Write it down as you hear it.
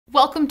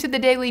Welcome to the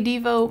Daily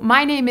Devo.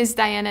 My name is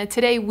Diana.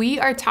 Today we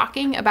are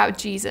talking about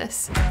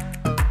Jesus.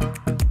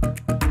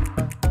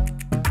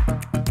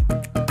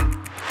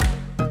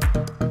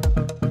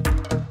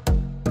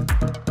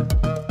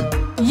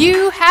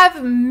 You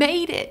have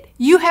made it.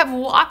 You have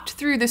walked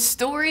through the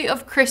story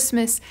of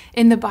Christmas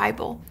in the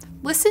Bible.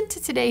 Listen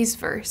to today's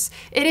verse.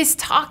 It is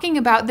talking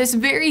about this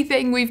very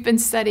thing we've been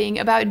studying,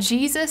 about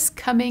Jesus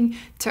coming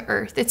to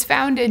earth. It's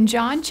found in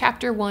John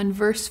chapter 1,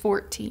 verse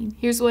 14.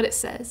 Here's what it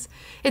says.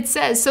 It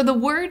says, "So the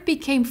Word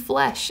became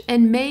flesh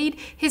and made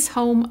his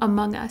home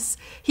among us.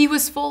 He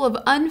was full of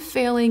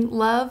unfailing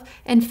love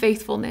and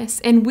faithfulness,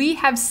 and we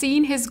have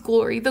seen his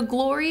glory, the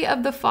glory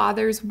of the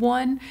Father's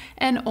one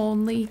and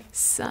only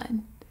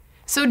Son."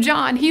 So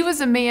John, he was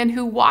a man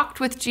who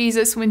walked with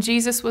Jesus when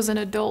Jesus was an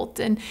adult.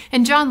 And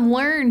John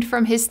learned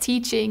from his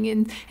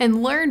teaching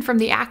and learned from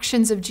the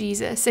actions of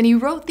Jesus. And he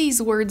wrote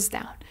these words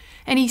down.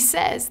 And he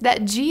says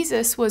that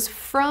Jesus was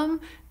from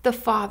the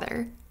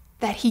Father,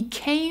 that he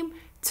came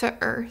to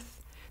earth,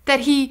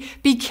 that he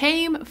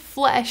became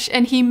flesh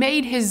and he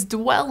made his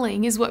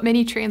dwelling, is what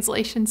many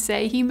translations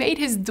say. He made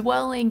his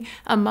dwelling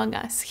among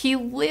us. He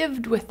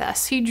lived with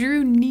us. He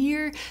drew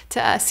near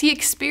to us. He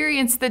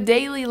experienced the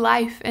daily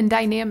life and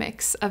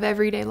dynamics of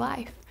everyday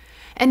life.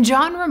 And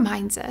John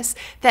reminds us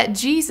that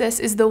Jesus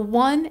is the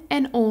one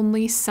and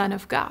only Son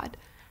of God,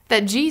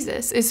 that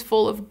Jesus is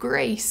full of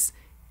grace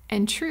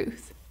and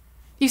truth.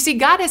 You see,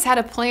 God has had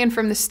a plan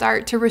from the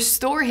start to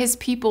restore his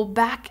people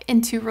back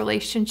into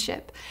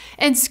relationship.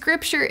 And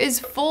Scripture is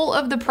full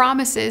of the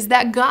promises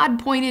that God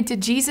pointed to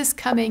Jesus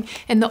coming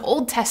in the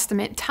Old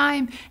Testament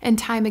time and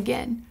time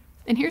again.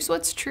 And here's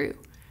what's true.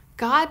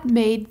 God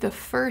made the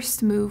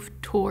first move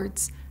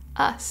towards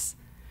us.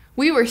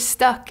 We were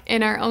stuck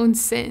in our own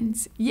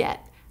sins,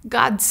 yet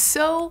God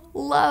so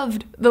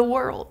loved the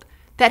world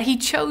that he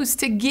chose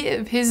to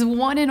give his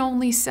one and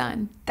only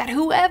Son, that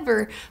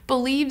whoever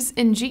believes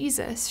in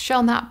Jesus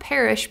shall not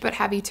perish but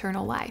have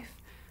eternal life.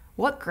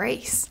 What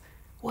grace,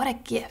 what a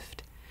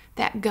gift,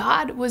 that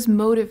God was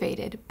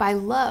motivated by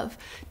love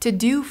to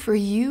do for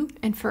you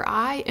and for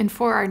I and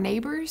for our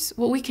neighbors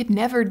what we could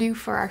never do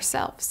for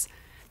ourselves.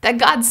 That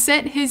God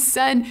sent his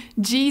Son,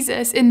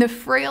 Jesus, in the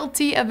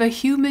frailty of a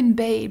human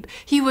babe.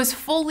 He was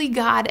fully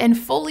God and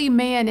fully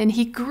man, and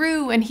he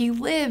grew and he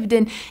lived,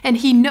 and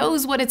he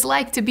knows what it's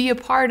like to be a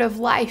part of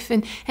life.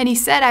 And he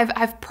said,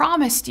 I've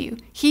promised you,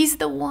 he's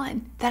the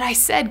one that I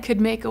said could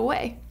make a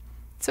way.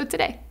 So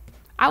today,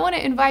 I want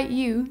to invite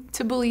you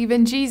to believe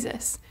in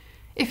Jesus.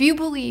 If you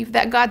believe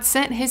that God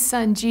sent his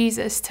Son,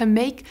 Jesus, to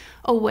make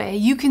a way,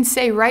 you can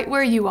say right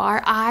where you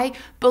are, I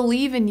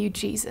believe in you,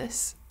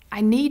 Jesus.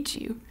 I need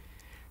you.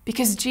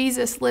 Because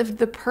Jesus lived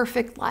the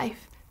perfect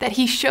life, that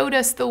he showed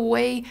us the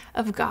way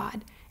of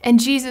God. And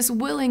Jesus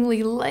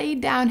willingly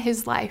laid down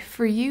his life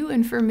for you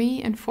and for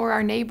me and for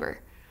our neighbor.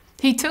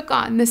 He took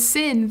on the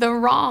sin, the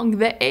wrong,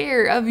 the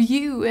error of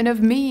you and of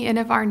me and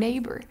of our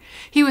neighbor.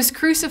 He was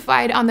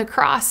crucified on the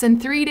cross,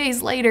 and 3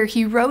 days later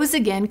he rose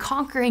again,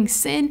 conquering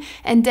sin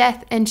and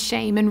death and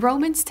shame. And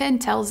Romans 10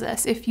 tells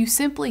us, if you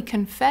simply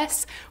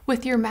confess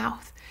with your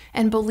mouth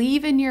and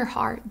believe in your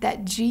heart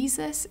that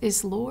Jesus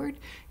is Lord,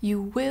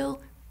 you will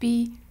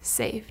be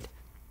saved.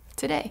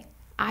 Today,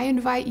 I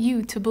invite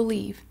you to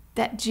believe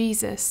that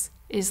Jesus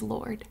is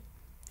Lord.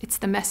 It's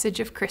the message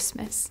of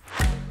Christmas.